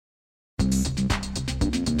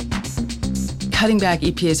cutting back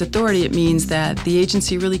EPA's authority, it means that the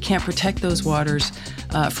agency really can't protect those waters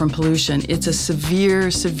from pollution. It's a severe,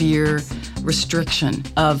 severe restriction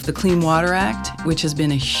of the Clean Water Act, which has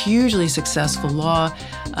been a hugely successful law,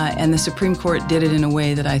 and the Supreme Court did it in a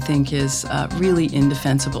way that I think is really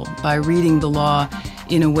indefensible by reading the law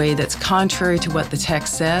in a way that's contrary to what the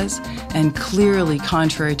text says and clearly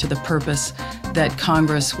contrary to the purpose that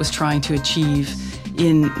Congress was trying to achieve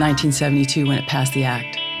in 1972 when it passed the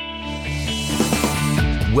act.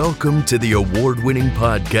 Welcome to the award-winning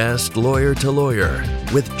podcast, Lawyer to Lawyer,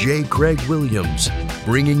 with J. Craig Williams,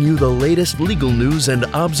 bringing you the latest legal news and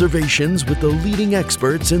observations with the leading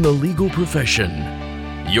experts in the legal profession.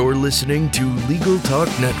 You're listening to Legal Talk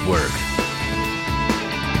Network.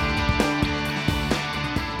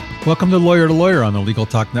 Welcome to Lawyer on the Legal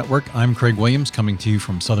Talk Network. I'm Craig Williams, coming to you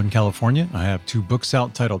from Southern California. I have two books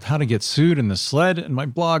out titled How to Get Sued and The Sled, and my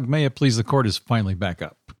blog, May It Please the Court, is finally back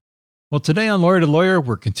up. Well, today on Lawyer to Lawyer,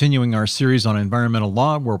 we're continuing our series on environmental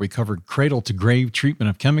law, where we covered cradle-to-grave treatment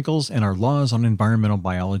of chemicals and our laws on environmental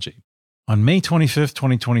biology. On May 25th,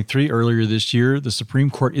 2023, earlier this year, the Supreme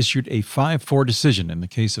Court issued a 5-4 decision in the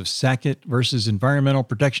case of Sackett versus Environmental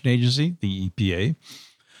Protection Agency, the EPA,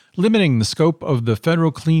 limiting the scope of the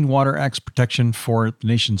Federal Clean Water Act's protection for the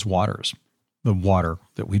nation's waters, the water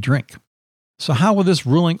that we drink. So how will this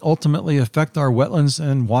ruling ultimately affect our wetlands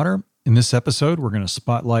and water? In this episode, we're going to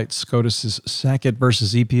spotlight SCOTUS's Sackett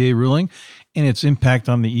versus EPA ruling and its impact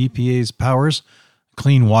on the EPA's powers,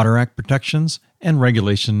 Clean Water Act protections, and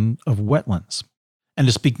regulation of wetlands. And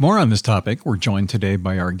to speak more on this topic, we're joined today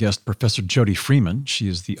by our guest, Professor Jody Freeman. She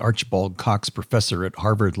is the Archibald Cox Professor at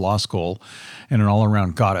Harvard Law School and an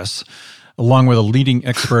all-around goddess. Along with a leading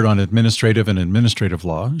expert on administrative and administrative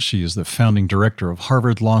law, she is the founding director of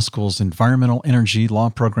Harvard Law School's Environmental Energy Law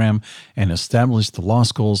Program and established the law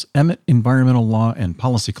school's Emmett Environmental Law and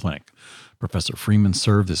Policy Clinic. Professor Freeman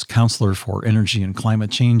served as counselor for energy and climate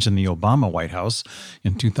change in the Obama White House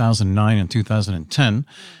in 2009 and 2010,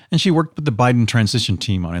 and she worked with the Biden transition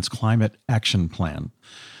team on its climate action plan.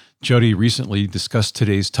 Jody recently discussed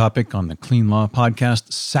today's topic on the Clean Law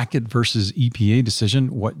podcast, Sackett versus EPA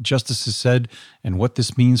decision, what justices said, and what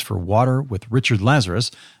this means for water with Richard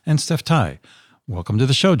Lazarus and Steph Tai. Welcome to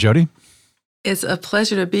the show, Jody. It's a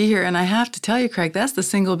pleasure to be here, and I have to tell you, Craig, that's the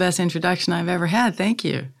single best introduction I've ever had. Thank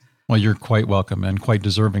you. Well, you're quite welcome and quite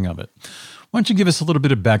deserving of it. Why don't you give us a little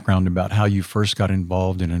bit of background about how you first got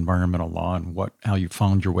involved in environmental law and how you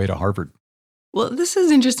found your way to Harvard? Well, this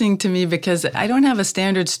is interesting to me because I don't have a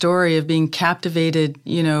standard story of being captivated,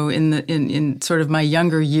 in sort of my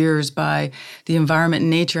younger years by the environment and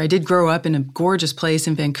nature. I did grow up in a gorgeous place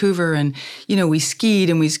in Vancouver, and, we skied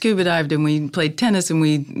and we scuba dived and we played tennis and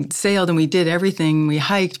we sailed and we did everything. We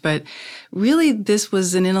hiked, but really this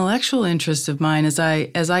was an intellectual interest of mine. As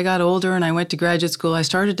I got older and I went to graduate school, I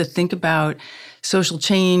started to think about social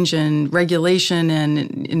change and regulation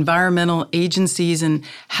and environmental agencies and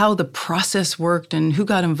how the process worked and who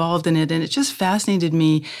got involved in it. And it just fascinated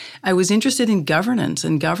me. I was interested in governance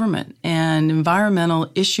and government, and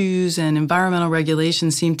environmental issues and environmental regulation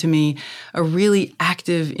seemed to me a really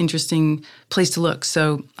active, interesting place to look.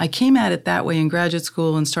 So I came at it that way in graduate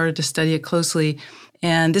school and started to study it closely.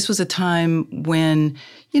 And this was a time when,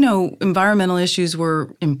 environmental issues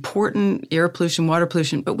were important, air pollution, water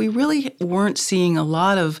pollution, but we really weren't seeing a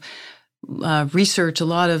lot of research, a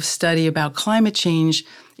lot of study about climate change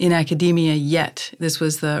in academia yet. This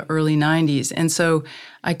was the early 90s. And so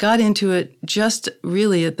I got into it just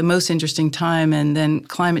really at the most interesting time, and then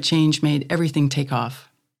climate change made everything take off.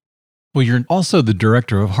 Well, you're also the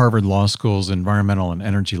director of Harvard Law School's Environmental and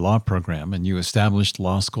Energy Law Program, and you established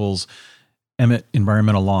law school's Emmett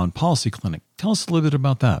Environmental Law and Policy Clinic. Tell us a little bit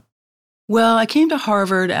about that. Well, I came to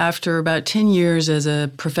Harvard after about 10 years as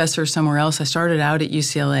a professor somewhere else. I started out at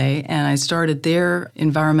UCLA, and I started their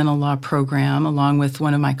environmental law program along with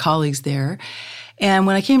one of my colleagues there. And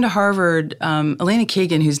when I came to Harvard, Elena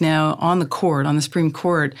Kagan, who's now on the Supreme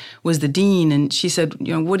Court, was the dean, and she said,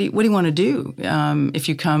 what do you want to do if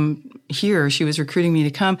you come here? She was recruiting me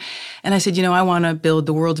to come. And I said, I want to build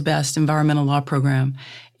the world's best environmental law program.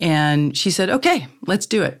 And she said, okay, let's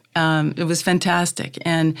do it. It was fantastic.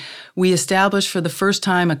 And we established for the first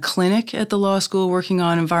time a clinic at the law school working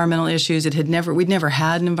on environmental issues. We'd never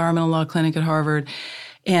had an environmental law clinic at Harvard.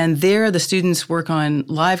 And there, the students work on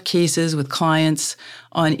live cases with clients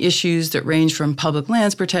on issues that range from public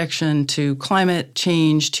lands protection to climate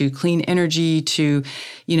change to clean energy to,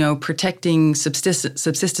 protecting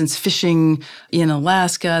subsistence fishing in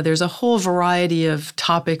Alaska. There's a whole variety of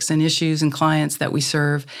topics and issues and clients that we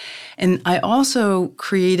serve. And I also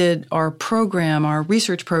created our program, our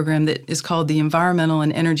research program that is called the Environmental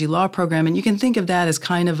and Energy Law Program. And you can think of that as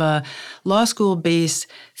kind of a law school-based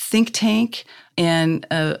think tank and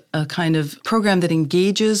a kind of program that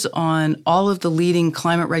engages on all of the leading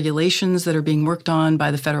climate regulations that are being worked on by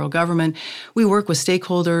the federal government. We work with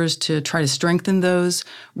stakeholders to try to strengthen those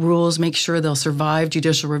rules, make sure they'll survive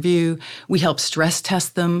judicial review. We help stress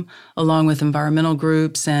test them along with environmental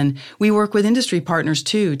groups. And we work with industry partners,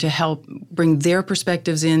 too, to help bring their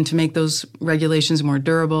perspectives in to make those regulations more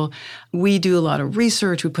durable. We do a lot of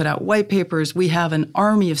research. We put out white papers. We have an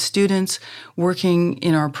army of students working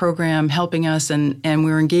in our program, helping us, and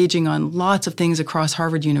we're engaging on lots of things across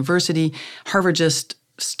Harvard University. Harvard just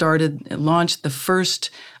launched the first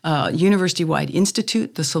university-wide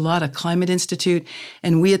institute, the Salata Climate Institute,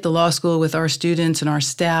 and we at the law school with our students and our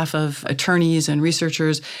staff of attorneys and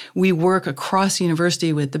researchers, we work across the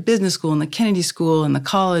university with the business school and the Kennedy School and the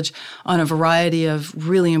college on a variety of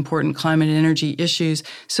really important climate and energy issues.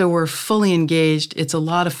 So we're fully engaged. It's a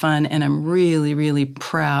lot of fun, and I'm really, really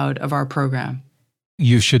proud of our program.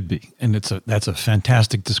 You should be, and that's a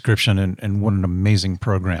fantastic description, and what an amazing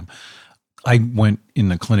program. I went in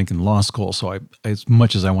the clinic in law school, so as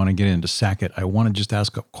much as I want to get into Sackett, I want to just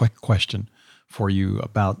ask a quick question for you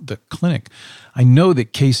about the clinic. I know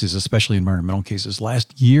that cases, especially environmental cases,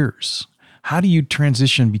 last years. How do you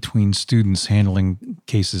transition between students handling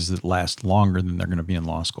cases that last longer than they're going to be in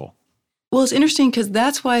law school? Well, it's interesting because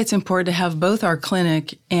that's why it's important to have both our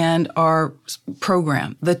clinic and our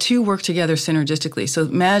program. The two work together synergistically. So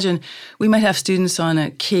imagine we might have students on a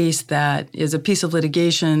case that is a piece of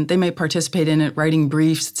litigation. They might participate in it, writing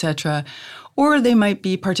briefs, et cetera. Or they might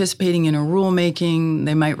be participating in a rulemaking.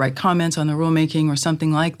 They might write comments on the rulemaking or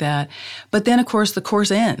something like that. But then, of course, the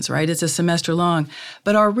course ends, right? It's a semester long.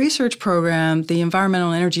 But our research program, the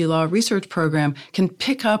Environmental Energy Law Research Program, can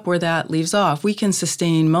pick up where that leaves off. We can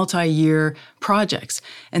sustain multi-year projects.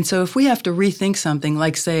 And so if we have to rethink something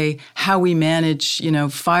like, say, how we manage,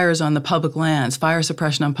 fires on the public lands, fire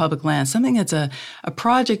suppression on public lands, something that's a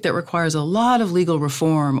project that requires a lot of legal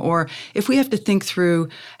reform, or if we have to think through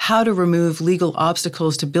how to remove legal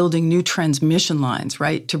obstacles to building new transmission lines,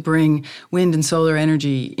 right, to bring wind and solar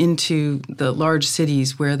energy into the large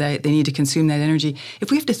cities where they need to consume that energy.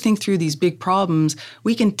 If we have to think through these big problems,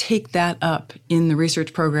 we can take that up in the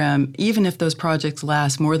research program, even if those projects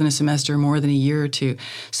last more than a semester, more than a year or two.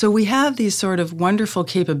 So we have these sort of wonderful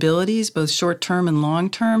capabilities, both short-term and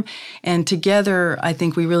long-term, and together I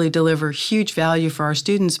think we really deliver huge value for our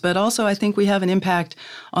students, but also I think we have an impact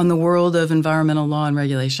on the world of environmental law and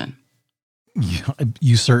regulation. Yeah,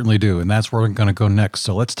 you certainly do, and that's where we're going to go next.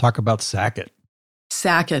 So let's talk about Sackett.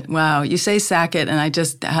 Sackett, wow. You say Sackett, and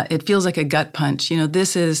it feels like a gut punch.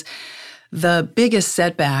 This is the biggest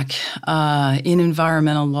setback in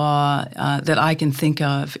environmental law that I can think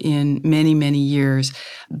of in many, many years.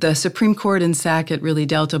 The Supreme Court in Sackett really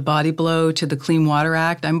dealt a body blow to the Clean Water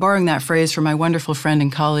Act. I'm borrowing that phrase from my wonderful friend and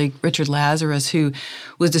colleague, Richard Lazarus, who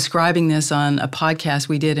was describing this on a podcast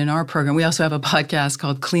we did in our program. We also have a podcast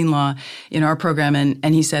called Clean Law in our program,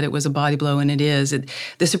 and he said it was a body blow, and it is.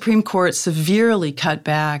 The Supreme Court severely cut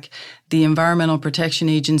back the Environmental Protection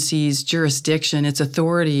Agency's jurisdiction, its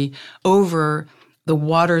authority over the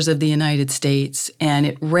waters of the United States, and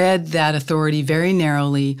it read that authority very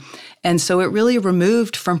narrowly. And so it really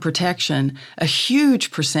removed from protection a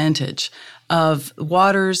huge percentage of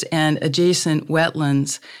waters and adjacent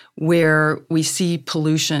wetlands where we see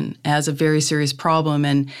pollution as a very serious problem.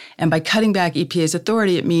 And by cutting back EPA's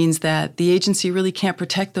authority, it means that the agency really can't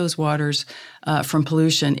protect those waters from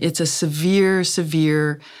pollution. It's a severe,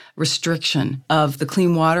 severe restriction of the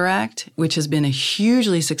Clean Water Act, which has been a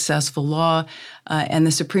hugely successful law. And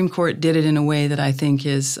the Supreme Court did it in a way that I think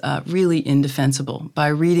is really indefensible by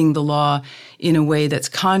reading the law in a way that's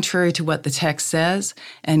contrary to what the text says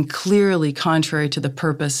and clearly contrary to the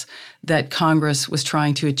purpose that Congress was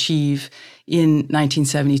trying to achieve in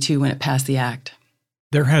 1972 when it passed the act.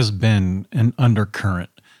 There has been an undercurrent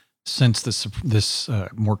since this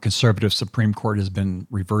more conservative Supreme Court has been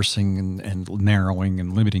reversing and narrowing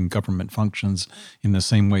and limiting government functions in the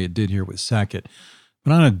same way it did here with Sackett.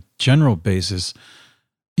 But on a general basis,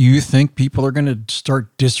 you think people are going to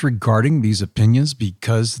start disregarding these opinions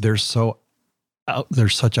because they're such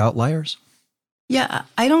outliers? Yeah,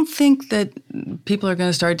 I don't think that people are going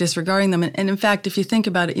to start disregarding them. And in fact, if you think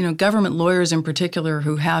about it, government lawyers in particular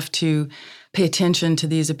who have to pay attention to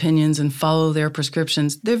these opinions and follow their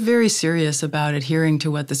prescriptions, they're very serious about adhering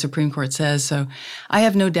to what the Supreme Court says. So I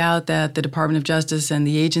have no doubt that the Department of Justice and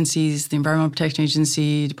the agencies, the Environmental Protection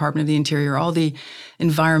Agency, Department of the Interior, all the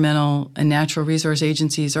environmental and natural resource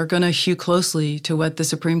agencies are going to hew closely to what the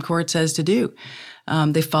Supreme Court says to do.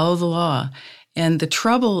 They follow the law. And the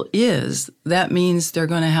trouble is that means they're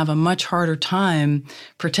going to have a much harder time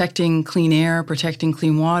protecting clean air, protecting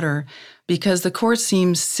clean water, because the court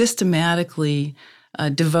seems systematically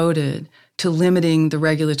devoted to limiting the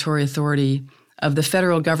regulatory authority of the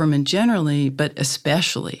federal government generally, but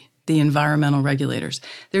especially the environmental regulators.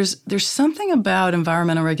 There's something about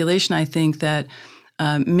environmental regulation, I think, that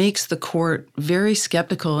makes the court very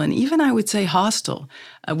skeptical and even, I would say, hostile,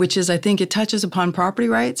 which is, I think, it touches upon property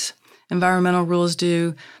rights. Environmental rules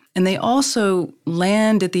do. And they also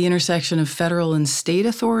land at the intersection of federal and state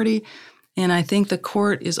authority. And I think the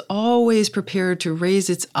court is always prepared to raise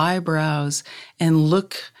its eyebrows and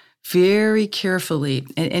look very carefully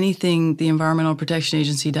at anything the Environmental Protection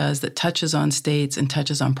Agency does that touches on states and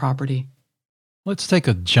touches on property. Let's take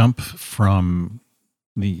a jump from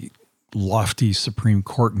the lofty Supreme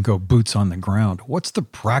Court and go boots on the ground. What's the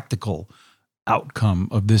practical outcome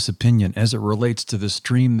of this opinion as it relates to the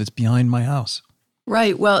stream that's behind my house?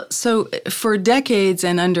 Right. Well, so for decades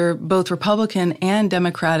and under both Republican and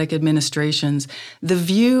Democratic administrations, the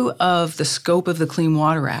view of the scope of the Clean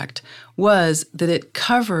Water Act was that it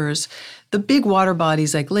covers the big water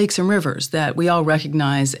bodies like lakes and rivers that we all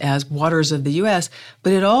recognize as waters of the U.S.,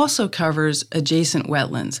 but it also covers adjacent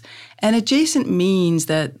wetlands. And adjacent means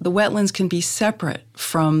that the wetlands can be separate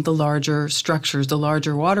from the larger structures, the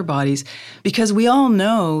larger water bodies, because we all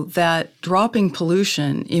know that dropping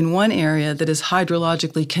pollution in one area that is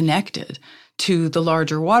hydrologically connected to the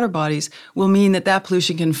larger water bodies will mean that that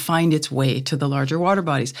pollution can find its way to the larger water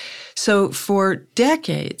bodies. So for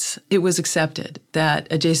decades, it was accepted that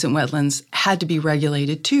adjacent wetlands had to be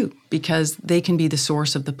regulated too, because they can be the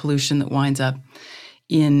source of the pollution that winds up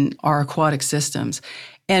in our aquatic systems.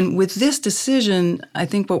 And with this decision, I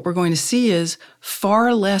think what we're going to see is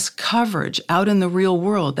far less coverage out in the real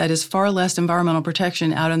world. That is, far less environmental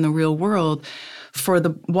protection out in the real world for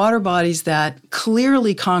the water bodies that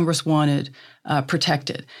clearly Congress wanted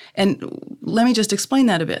protected. And let me just explain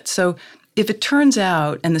that a bit. So if it turns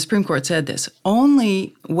out, and the Supreme Court said this,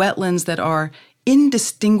 only wetlands that are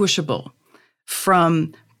indistinguishable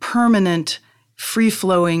from permanent,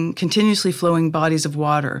 free-flowing, continuously flowing bodies of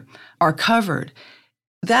water are covered,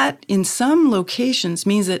 that in some locations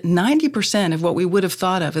means that 90% of what we would have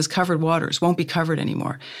thought of as covered waters won't be covered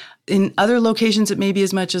anymore. In other locations, it may be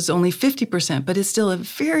as much as only 50%, but it's still a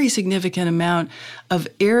very significant amount of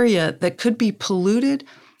area that could be polluted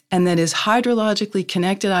and that is hydrologically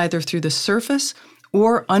connected either through the surface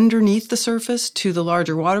or underneath the surface to the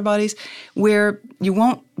larger water bodies, where you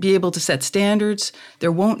won't be able to set standards,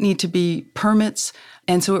 there won't need to be permits,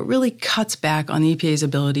 and so it really cuts back on the EPA's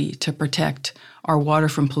ability to protect our water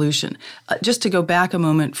from pollution. Just to go back a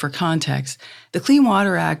moment for context, the Clean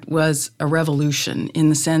Water Act was a revolution in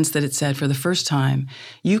the sense that it said for the first time,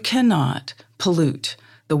 you cannot pollute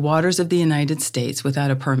the waters of the United States without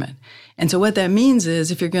a permit. And so what that means is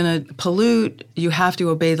if you're going to pollute, you have to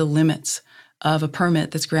obey the limits of a permit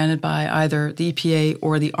that's granted by either the EPA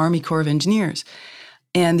or the Army Corps of Engineers.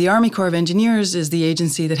 And the Army Corps of Engineers is the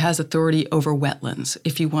agency that has authority over wetlands.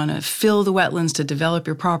 If you want to fill the wetlands to develop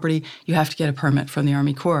your property, you have to get a permit from the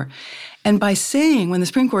Army Corps. And by saying, when the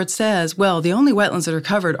Supreme Court says, well, the only wetlands that are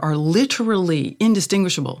covered are literally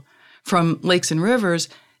indistinguishable from lakes and rivers,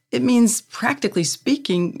 it means, practically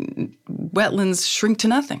speaking, wetlands shrink to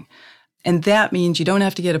nothing. And that means you don't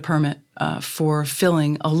have to get a permit for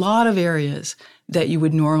filling a lot of areas that you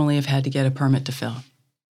would normally have had to get a permit to fill.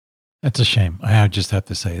 That's a shame. I just have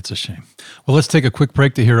to say it's a shame. Well, let's take a quick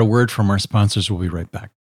break to hear a word from our sponsors. We'll be right back.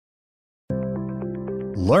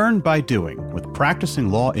 Learn by doing with Practicing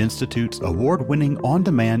Law Institute's award-winning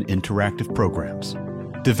on-demand interactive programs.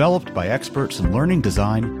 Developed by experts in learning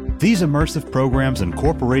design, these immersive programs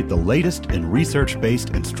incorporate the latest in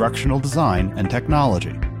research-based instructional design and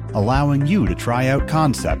technology, allowing you to try out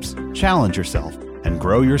concepts, challenge yourself, and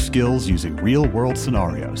grow your skills using real-world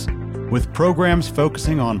scenarios. With programs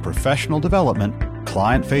focusing on professional development,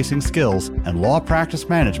 client-facing skills, and law practice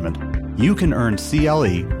management, you can earn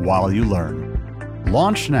CLE while you learn.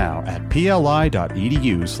 Launch now at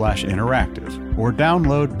pli.edu/interactive or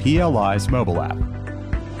download PLI's mobile app.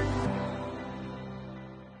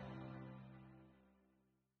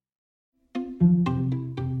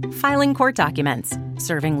 Filing court documents,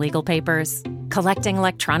 serving legal papers, collecting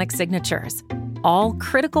electronic signatures, all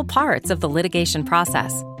critical parts of the litigation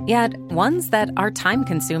process, yet ones that are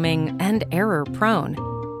time-consuming and error-prone.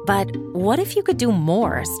 But what if you could do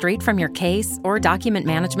more straight from your case or document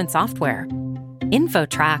management software?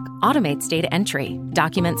 InfoTrack automates data entry,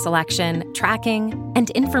 document selection, tracking, and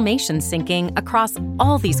information syncing across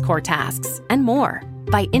all these core tasks and more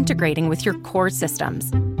by integrating with your core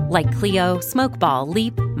systems like Clio, Smokeball,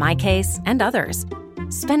 Leap, MyCase, and others.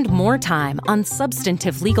 Spend more time on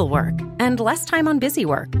substantive legal work and less time on busy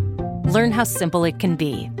work. Learn how simple it can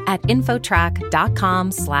be at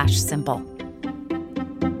infotrack.com/simple.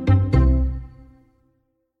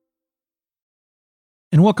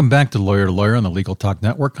 And welcome back to Lawyer on the Legal Talk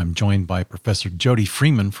Network. I'm joined by Professor Jody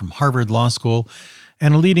Freeman from Harvard Law School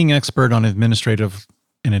and a leading expert on administrative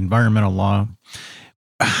and environmental law.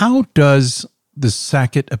 How does the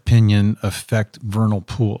Sackett opinion affect vernal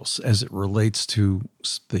pools as it relates to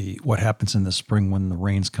what happens in the spring when the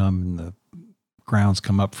rains come and the grounds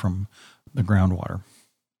come up from the groundwater?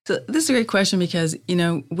 So this is a great question because,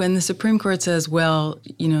 when the Supreme Court says, well,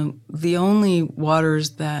 the only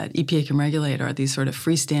waters that EPA can regulate are these sort of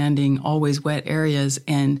freestanding, always wet areas,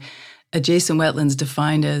 and adjacent wetlands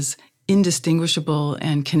defined as indistinguishable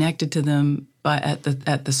and connected to them at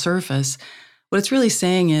the surface, what it's really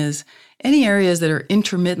saying is any areas that are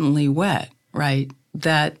intermittently wet, right,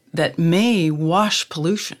 that may wash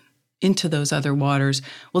pollution into those other waters,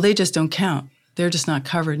 well, they just don't count. They're just not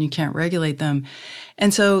covered and you can't regulate them.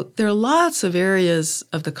 And so there are lots of areas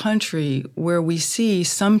of the country where we see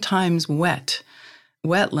sometimes wetlands.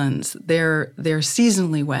 They're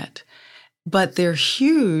seasonally wet, but they're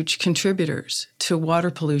huge contributors to water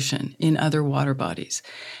pollution in other water bodies.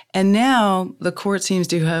 And now the court seems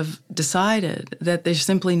to have decided that they're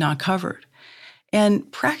simply not covered.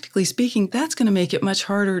 And practically speaking, that's going to make it much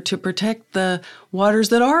harder to protect the waters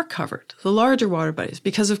that are covered, the larger water bodies,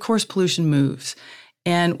 because of course pollution moves.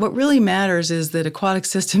 And what really matters is that aquatic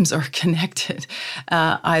systems are connected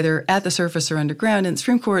either at the surface or underground, and the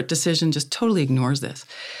Supreme Court decision just totally ignores this.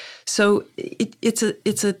 So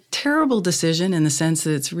it's a terrible decision in the sense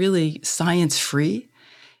that it's really science-free,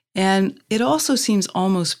 and it also seems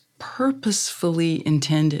almost purposefully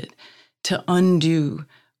intended to undo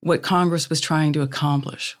what Congress was trying to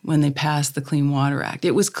accomplish when they passed the Clean Water Act.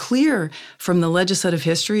 It was clear from the legislative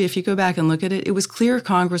history, if you go back and look at it, it was clear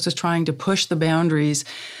Congress was trying to push the boundaries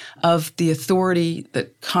of the authority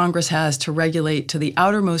that Congress has to regulate to the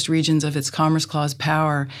outermost regions of its Commerce Clause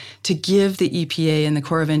power, to give the EPA and the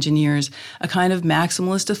Corps of Engineers a kind of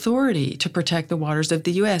maximalist authority to protect the waters of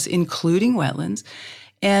the U.S., including wetlands.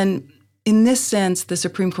 And in this sense, the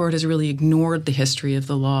Supreme Court has really ignored the history of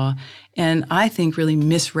the law and I think really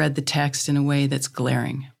misread the text in a way that's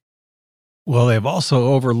glaring. Well, they've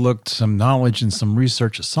also overlooked some knowledge and some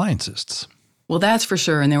research of scientists. Well, that's for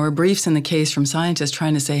sure. And there were briefs in the case from scientists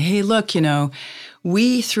trying to say, hey, look,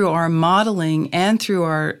 we, through our modeling and through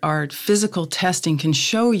our physical testing, can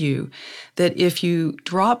show you that if you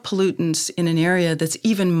drop pollutants in an area that's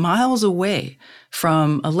even miles away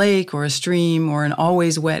from a lake or a stream or an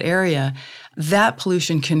always wet area, that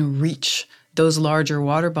pollution can reach those larger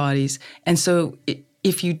water bodies. And so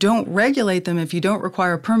if you don't regulate them, if you don't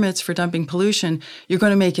require permits for dumping pollution, you're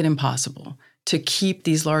going to make it impossible to keep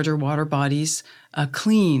these larger water bodies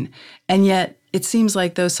clean. And yet, it seems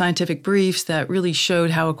like those scientific briefs that really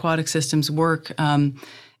showed how aquatic systems work,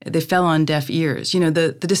 they fell on deaf ears.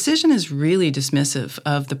 The decision is really dismissive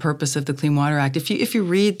of the purpose of the Clean Water Act. If you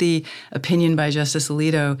read the opinion by Justice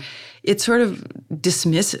Alito, it sort of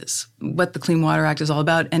dismisses what the Clean Water Act is all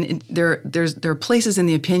about. And there are places in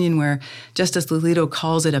the opinion where Justice Alito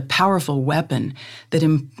calls it a powerful weapon that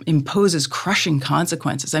imposes crushing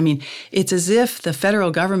consequences. I mean, it's as if the federal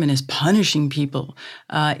government is punishing people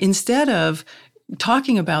instead of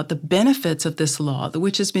talking about the benefits of this law,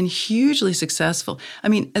 which has been hugely successful. I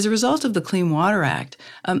mean, as a result of the Clean Water Act,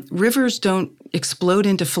 rivers don't explode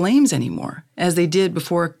into flames anymore, as they did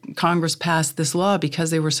before Congress passed this law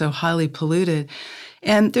because they were so highly polluted.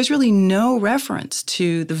 And there's really no reference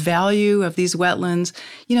to the value of these wetlands.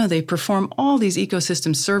 They perform all these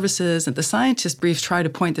ecosystem services, and the scientist briefs try to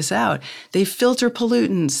point this out. They filter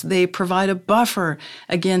pollutants. They provide a buffer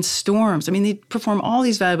against storms. I mean, they perform all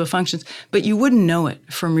these valuable functions, but you wouldn't know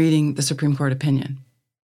it from reading the Supreme Court opinion.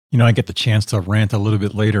 I get the chance to rant a little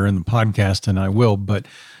bit later in the podcast, and I will, but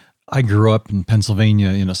I grew up in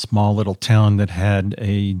Pennsylvania in a small little town that had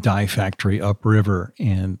a dye factory upriver,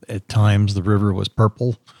 and at times the river was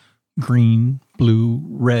purple, green, blue,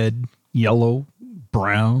 red, yellow,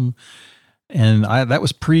 brown, and that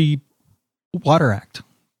was pre-Water Act.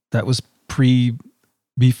 That was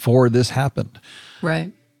before this happened.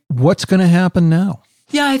 Right. What's going to happen now?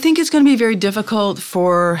 Yeah, I think it's going to be very difficult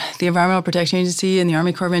for the Environmental Protection Agency and the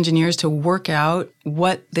Army Corps of Engineers to work out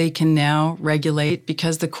what they can now regulate,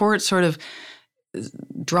 because the court sort of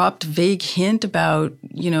dropped vague hint about,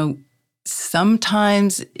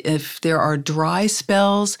 sometimes if there are dry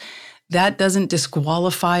spells, that doesn't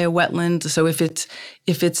disqualify a wetland. So if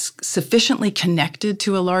it's sufficiently connected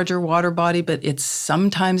to a larger water body, but it's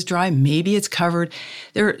sometimes dry, maybe it's covered.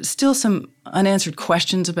 There are still some unanswered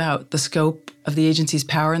questions about the scope of the agency's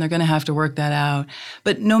power, and they're going to have to work that out.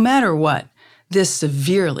 But no matter what, this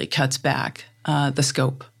severely cuts back the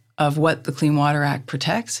scope of what the Clean Water Act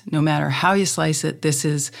protects. No matter how you slice it, this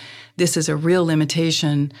is a real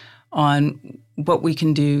limitation on what we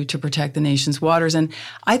can do to protect the nation's waters. And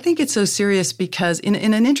I think it's so serious because in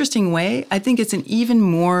an interesting way, I think it's an even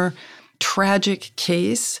more tragic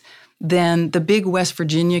case than the big West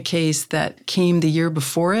Virginia case that came the year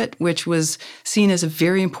before it, which was seen as a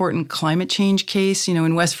very important climate change case.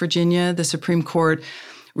 In West Virginia, the Supreme Court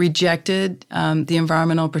rejected the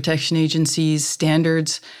Environmental Protection Agency's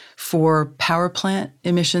standards for power plant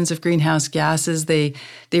emissions of greenhouse gases. They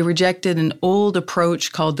rejected an old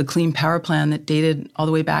approach called the Clean Power Plan that dated all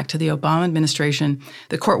the way back to the Obama administration.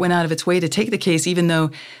 The court went out of its way to take the case, even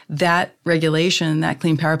though that regulation, that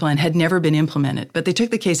Clean Power Plan, had never been implemented. But they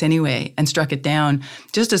took the case anyway and struck it down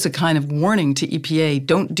just as a kind of warning to EPA,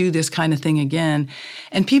 don't do this kind of thing again.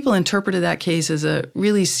 And people interpreted that case as a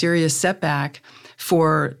really serious setback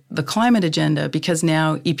for the climate agenda, because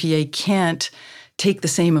now EPA can't take the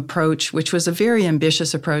same approach, which was a very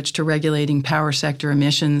ambitious approach to regulating power sector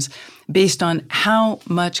emissions based on how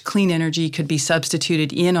much clean energy could be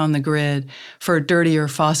substituted in on the grid for dirtier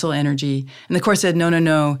fossil energy. And the court said,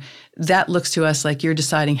 no, that looks to us like you're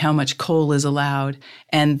deciding how much coal is allowed,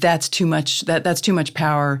 and that's too much. That's too much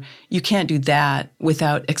power. You can't do that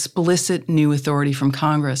without explicit new authority from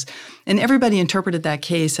Congress. And everybody interpreted that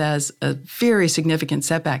case as a very significant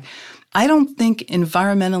setback. I don't think,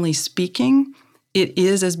 environmentally speaking, it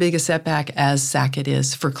is as big a setback as Sackett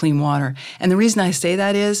is for clean water. And the reason I say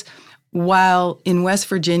that is, while in West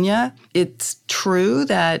Virginia, it's true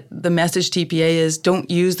that the message to EPA is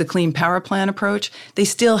don't use the Clean Power Plan approach, they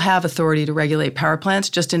still have authority to regulate power plants,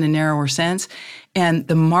 just in a narrower sense. And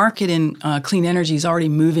the market in clean energy is already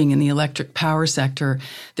moving in the electric power sector.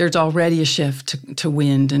 There's already a shift to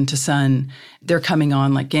wind and to sun. They're coming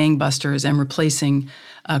on like gangbusters and replacing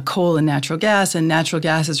coal and natural gas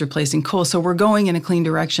is replacing coal. So we're going in a clean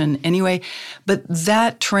direction anyway. But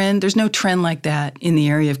that trend, there's no trend like that in the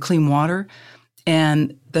area of clean water.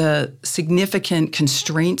 And the significant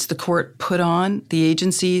constraints the court put on the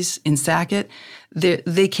agencies in Sackett,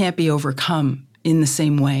 they can't be overcome in the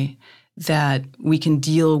same way that we can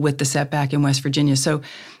deal with the setback in West Virginia. So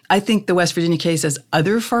I think the West Virginia case has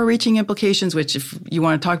other far-reaching implications, which if you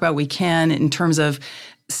want to talk about, we can, in terms of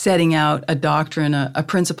setting out a doctrine, a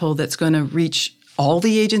principle that's going to reach all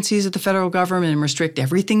the agencies of the federal government and restrict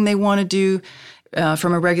everything they want to do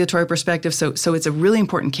from a regulatory perspective. So it's a really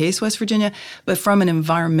important case, West Virginia. But from an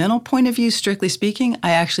environmental point of view, strictly speaking,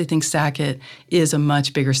 I actually think Sackett is a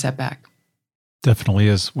much bigger setback. Definitely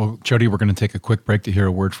is. Well, Jody, we're going to take a quick break to hear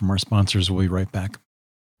a word from our sponsors. We'll be right back.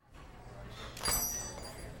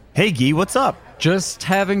 Hey, Guy, what's up? Just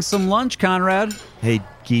having some lunch, Conrad. Hey,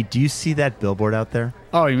 Guy, do you see that billboard out there?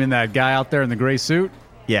 Oh, you mean that guy out there in the gray suit?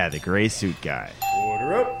 Yeah, the gray suit guy.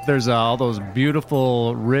 Order up. There's all those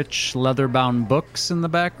beautiful, rich, leather-bound books in the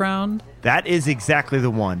background. That is exactly the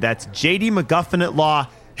one. That's J.D. McGuffin at Law.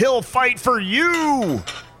 He'll fight for you!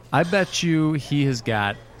 I bet you he has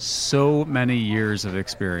got so many years of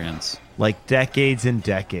experience. Like decades and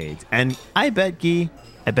decades. And I bet he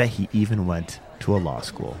even went to a law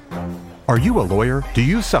school. Are you a lawyer? Do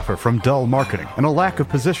you suffer from dull marketing and a lack of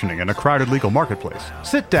positioning in a crowded legal marketplace?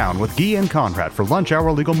 Sit down with Guy and Conrad for Lunch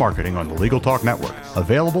Hour Legal Marketing on the Legal Talk Network.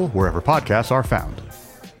 Available wherever podcasts are found.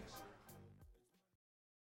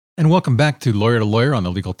 And welcome back to Lawyer to Lawyer on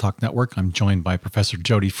the Legal Talk Network. I'm joined by Professor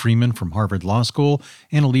Jody Freeman from Harvard Law School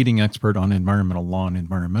and a leading expert on environmental law and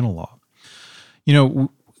environmental law. You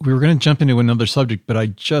know, we were going to jump into another subject, but I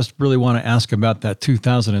just really want to ask about that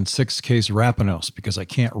 2006 case Rapinos because I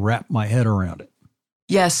can't wrap my head around it.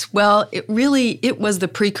 Yes, well, it was the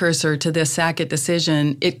precursor to this Sackett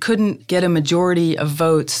decision. It couldn't get a majority of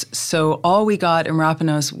votes, so all we got in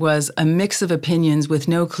Rapinos was a mix of opinions with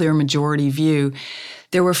no clear majority view.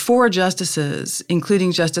 There were 4 justices,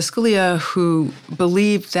 including Justice Scalia, who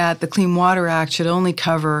believed that the Clean Water Act should only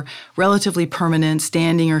cover relatively permanent,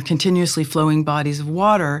 standing, or continuously flowing bodies of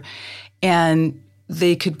water, and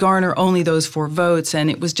they could garner only those 4 votes. And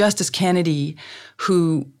it was Justice Kennedy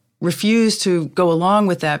who refused to go along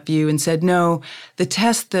with that view and said, no, the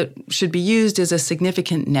test that should be used is a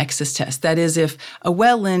significant nexus test. That is, if a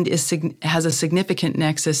wetland has a significant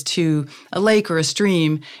nexus to a lake or a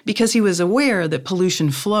stream, because he was aware that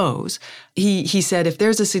pollution flows, he said if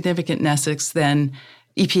there's a significant nexus, then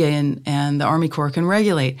EPA and the Army Corps can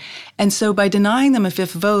regulate. And so by denying them a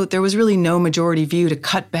fifth vote, there was really no majority view to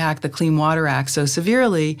cut back the Clean Water Act so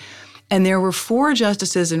severely. And there were 4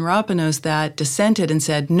 justices in Rapanos that dissented and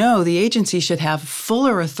said, no, the agency should have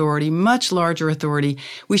fuller authority, much larger authority.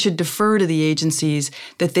 We should defer to the agencies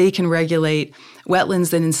that they can regulate wetlands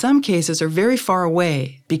that in some cases are very far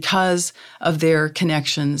away because of their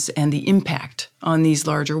connections and the impact on these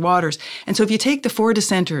larger waters. And so if you take the 4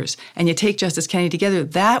 dissenters and you take Justice Kennedy together,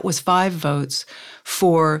 that was 5 votes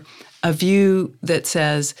for a view that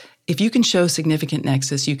says, if you can show significant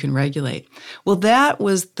nexus, you can regulate. Well, that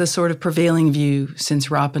was the sort of prevailing view since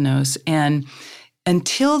Rapanos. And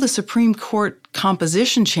until the Supreme Court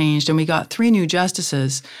composition changed and we got 3 new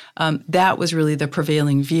justices, that was really the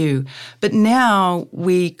prevailing view. But now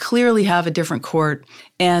we clearly have a different court,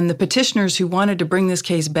 and the petitioners who wanted to bring this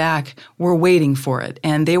case back were waiting for it,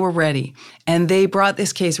 and they were ready. And they brought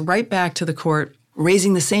this case right back to the court,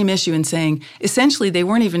 raising the same issue and saying, essentially, they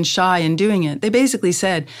weren't even shy in doing it. They basically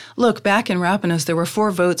said, look, back in Rapanos, there were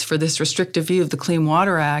 4 votes for this restrictive view of the Clean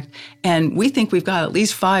Water Act, and we think we've got at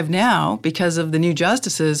least 5 now because of the new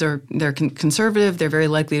justices, or they're conservative, they're very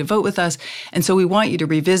likely to vote with us, and so we want you to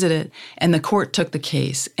revisit it. And the court took the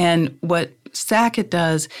case. And what Sackett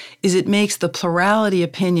does is it makes the plurality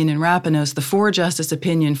opinion in Rapanos, the 4-justice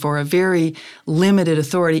opinion for a very limited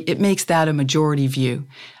authority, it makes that a majority view.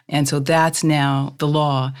 And so that's now the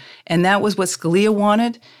law. And that was what Scalia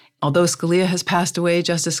wanted. Although Scalia has passed away,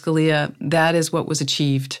 Justice Scalia, that is what was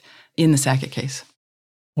achieved in the Sackett case.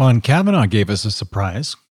 Well, and Kavanaugh gave us a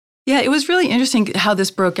surprise. Yeah, it was really interesting how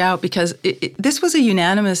this broke out because this was a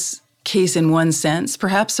unanimous case in one sense,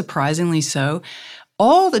 perhaps surprisingly so.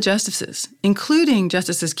 All the justices, including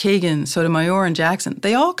Justices Kagan, Sotomayor, and Jackson,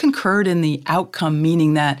 they all concurred in the outcome,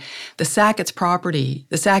 meaning that the Sackett's property,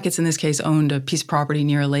 the Sacketts in this case owned a piece of property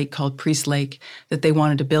near a lake called Priest Lake that they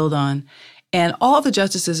wanted to build on. And all the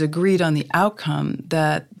justices agreed on the outcome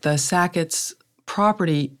that the Sackett's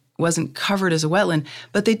property wasn't covered as a wetland,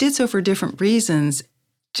 but they did so for different reasons.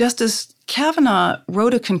 Justice Kavanaugh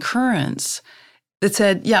wrote a concurrence that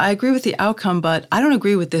said, yeah, I agree with the outcome, but I don't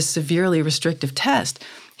agree with this severely restrictive test.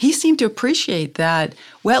 He seemed to appreciate that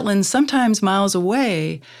wetlands, sometimes miles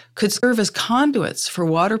away, could serve as conduits for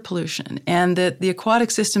water pollution and that the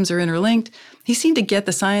aquatic systems are interlinked. He seemed to get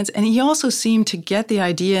the science, and he also seemed to get the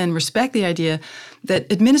idea and respect the idea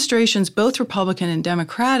that administrations, both Republican and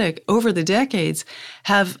Democratic, over the decades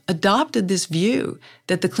have adopted this view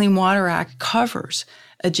that the Clean Water Act covers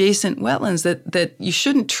adjacent wetlands, that you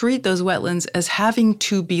shouldn't treat those wetlands as having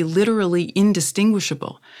to be literally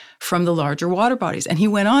indistinguishable from the larger water bodies. And he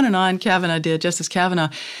went on and on, Kavanaugh did, Justice Kavanaugh,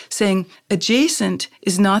 saying adjacent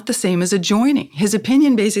is not the same as adjoining. His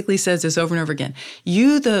opinion basically says this over and over again.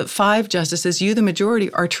 You, the 5 justices, you, the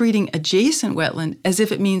majority, are treating adjacent wetland as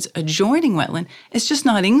if it means adjoining wetland. It's just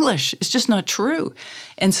not English. It's just not true.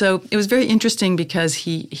 And so it was very interesting because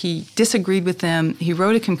he disagreed with them. He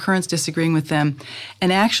wrote a concurrence disagreeing with them.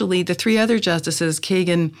 And actually, the 3 other justices,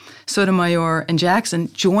 Kagan, Sotomayor, and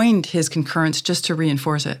Jackson, joined his concurrence just to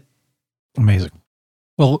reinforce it. Amazing.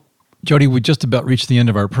 Well, Jody, we just about reached the end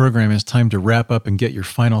of our program. It's time to wrap up and get your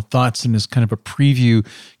final thoughts. And as kind of a preview,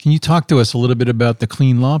 can you talk to us a little bit about the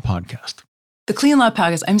Clean Law podcast? The Clean Law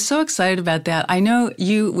podcast, I'm so excited about that. I know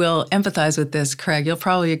you will empathize with this, Craig. You'll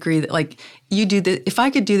probably agree that, like, you do this. If I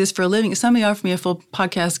could do this for a living, if somebody offered me a full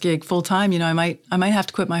podcast gig full time, I might have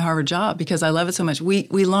to quit my Harvard job because I love it so much. We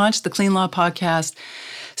launched the Clean Law podcast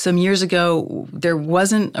some years ago. There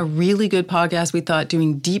wasn't a really good podcast, we thought,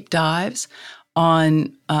 doing deep dives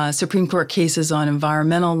on Supreme Court cases on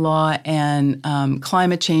environmental law and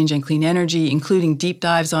climate change and clean energy, including deep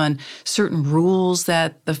dives on certain rules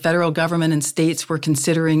that the federal government and states were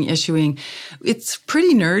considering issuing. It's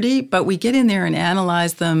pretty nerdy, but we get in there and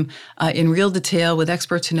analyze them in real detail with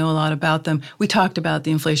experts who know a lot about them. We talked about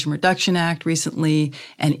the Inflation Reduction Act recently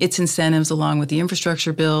and its incentives along with the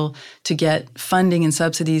infrastructure bill to get funding and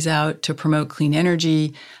subsidies out to promote clean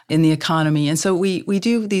energy in the economy. And so we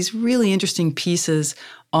do these really interesting pieces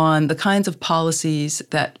on the kinds of policies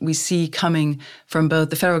that we see coming from both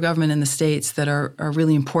the federal government and the states that are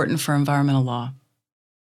really important for environmental law.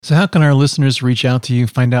 So how can our listeners reach out to you,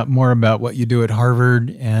 find out more about what you do at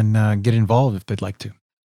Harvard, and get involved if they'd like to?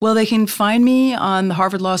 Well, they can find me on the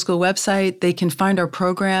Harvard Law School website. They can find our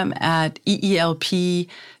program at eelp.org.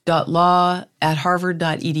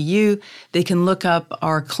 law@harvard.edu. They can look up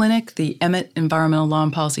our clinic, the Emmett Environmental Law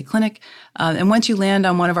and Policy Clinic. And once you land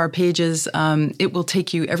on one of our pages, it will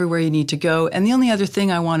take you everywhere you need to go. And the only other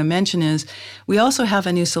thing I want to mention is we also have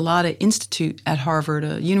a new Salata Institute at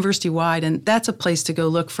Harvard, university-wide, and that's a place to go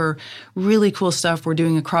look for really cool stuff we're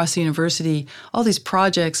doing across the university. All these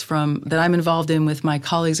projects that I'm involved in with my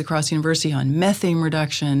colleagues across the university on methane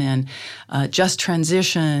reduction and just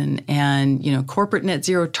transition and corporate net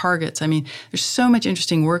zero targets. I mean, there's so much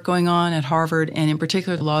interesting work going on at Harvard, and in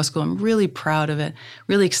particular the law school. I'm really proud of it,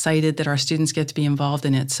 really excited that our students get to be involved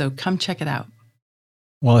in it. So come check it out.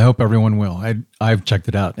 Well, I hope everyone will. I've checked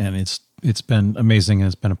it out, and it's been amazing, and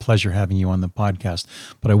it's been a pleasure having you on the podcast.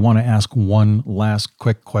 But I want to ask one last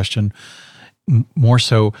quick question. More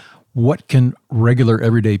so, what can regular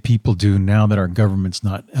everyday people do now that our government's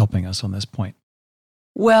not helping us on this point?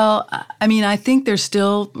 Well, I mean, I think there's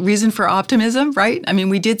still reason for optimism, right? I mean,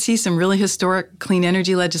 we did see some really historic clean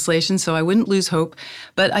energy legislation, so I wouldn't lose hope.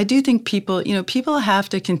 But I do think people have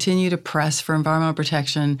to continue to press for environmental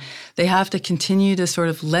protection. They have to continue to sort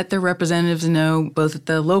of let their representatives know, both at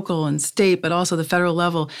the local and state, but also the federal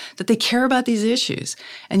level, that they care about these issues.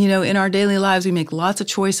 And, in our daily lives, we make lots of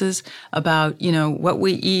choices about, what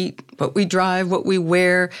we eat, what we drive, what we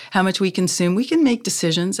wear, how much we consume. We can make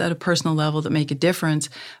decisions at a personal level that make a difference.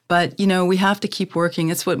 But, we have to keep working.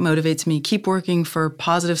 It's what motivates me. Keep working for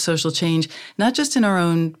positive social change, not just in our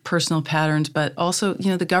own personal patterns, but also,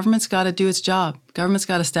 the government's got to do its job. Government's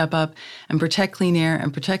got to step up and protect clean air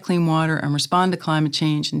and protect clean water and respond to climate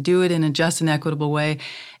change and do it in a just and equitable way.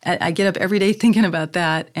 I get up every day thinking about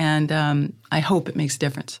that, and I hope it makes a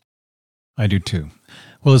difference. I do too.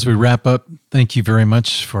 Well, as we wrap up, thank you very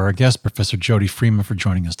much for our guest, Professor Jody Freeman, for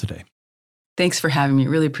joining us today. Thanks for having me.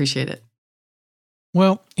 Really appreciate it.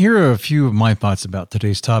 Well, here are a few of my thoughts about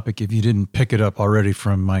today's topic. If you didn't pick it up already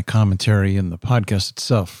from my commentary in the podcast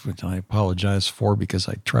itself, which I apologize for because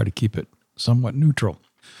I try to keep it somewhat neutral.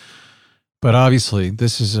 But obviously,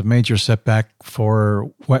 this is a major setback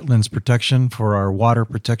for wetlands protection, for our water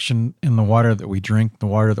protection in the water that we drink, the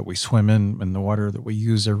water that we swim in, and the water that we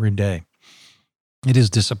use every day. It is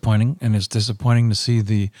disappointing, and it's disappointing to see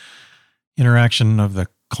the interaction of the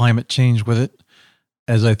climate change with it.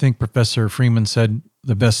 As I think Professor Freeman said,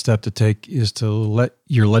 the best step to take is to let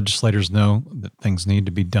your legislators know that things need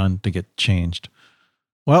to be done to get changed.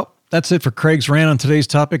 Well, that's it for Craig's rant on today's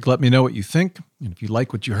topic. Let me know what you think. And if you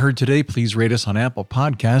like what you heard today, please rate us on Apple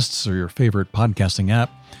Podcasts or your favorite podcasting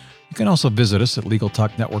app. You can also visit us at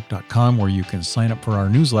LegalTalkNetwork.com, where you can sign up for our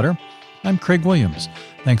newsletter. I'm Craig Williams.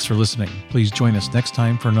 Thanks for listening. Please join us next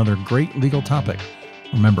time for another great legal topic.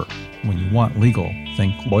 Remember, when you want legal,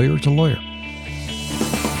 think lawyer to lawyer.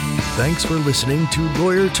 Thanks for listening to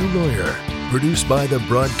Lawyer, produced by the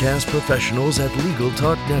broadcast professionals at Legal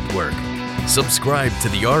Talk Network. Subscribe to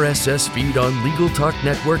the RSS feed on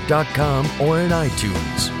LegalTalkNetwork.com or in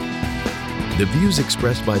iTunes. The views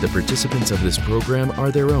expressed by the participants of this program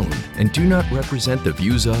are their own and do not represent the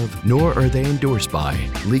views of, nor are they endorsed by,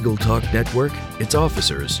 Legal Talk Network, its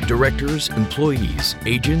officers, directors, employees,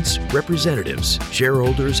 agents, representatives,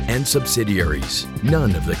 shareholders, and subsidiaries.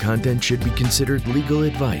 None of the content should be considered legal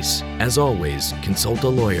advice. As always, consult a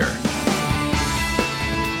lawyer.